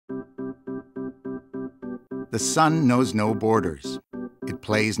The sun knows no borders. It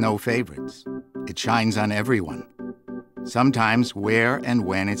plays no favorites. It shines on everyone, sometimes where and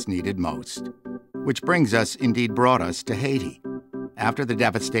when it's needed most. Which indeed brought us to Haiti. After the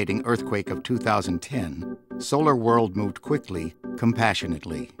devastating earthquake of 2010, SolarWorld moved quickly,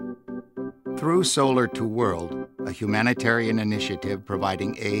 compassionately. Through Solar2World, a humanitarian initiative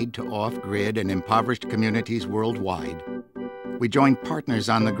providing aid to off-grid and impoverished communities worldwide, we joined partners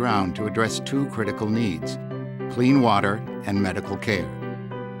on the ground to address two critical needs: clean water and medical care.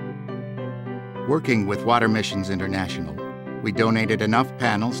 Working with Water Missions International, we donated enough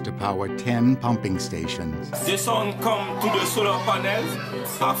panels to power 10 pumping stations. The sun comes to the solar panel,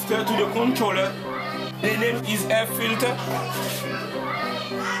 after to the controller. The name is air filter.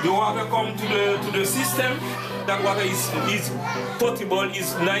 The water comes to the system. That water is potable,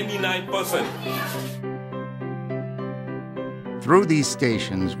 is 99%. Through these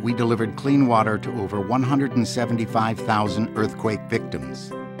stations, we delivered clean water to over 175,000 earthquake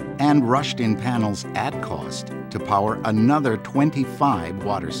victims and rushed in panels at cost to power another 25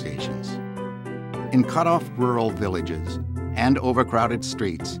 water stations. In cut-off rural villages and overcrowded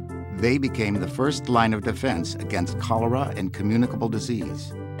streets, they became the first line of defense against cholera and communicable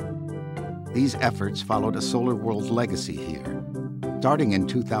disease. These efforts followed a SolarWorld legacy here. Starting in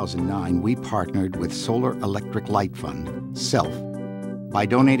 2009, we partnered with Solar Electric Light Fund, SELF, by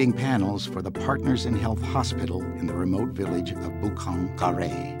donating panels for the Partners in Health Hospital in the remote village of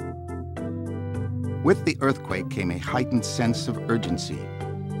Boucan-Carré. With the earthquake came a heightened sense of urgency.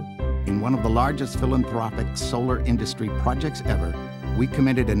 In one of the largest philanthropic solar industry projects ever, we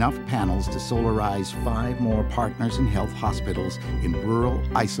committed enough panels to solarize 5 more Partners in Health hospitals in rural,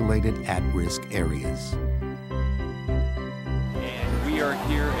 isolated, at-risk areas. And we are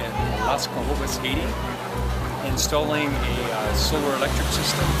here in Las Cahogas, Haiti, installing a solar electric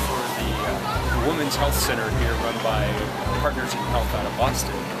system for the Women's Health Center here run by Partners in Health out of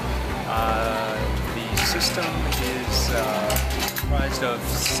Boston. The system is comprised of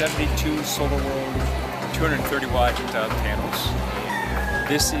 72 SolarWorld 230-watt panels.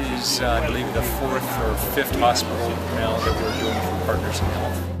 This is, I believe, the 4th or 5th hospital now that we're doing for Partners in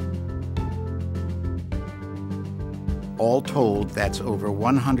Health. All told, that's over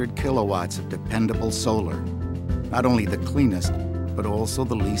 100 kilowatts of dependable solar. Not only the cleanest, but also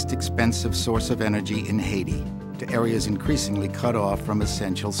the least expensive source of energy in Haiti, to areas increasingly cut off from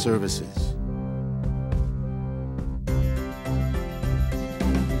essential services.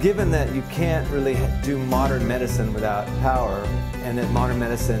 Given that you can't really do modern medicine without power, and that modern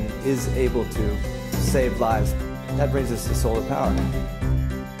medicine is able to save lives, that brings us to solar power.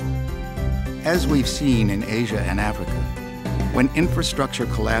 As we've seen in Asia and Africa, when infrastructure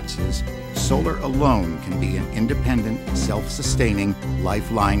collapses, solar alone can be an independent, self-sustaining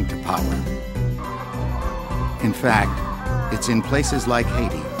lifeline to power. In fact, it's in places like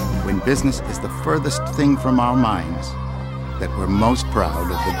Haiti, when business is the furthest thing from our minds, that we're most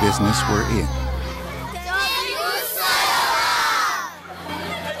proud of the business we're in.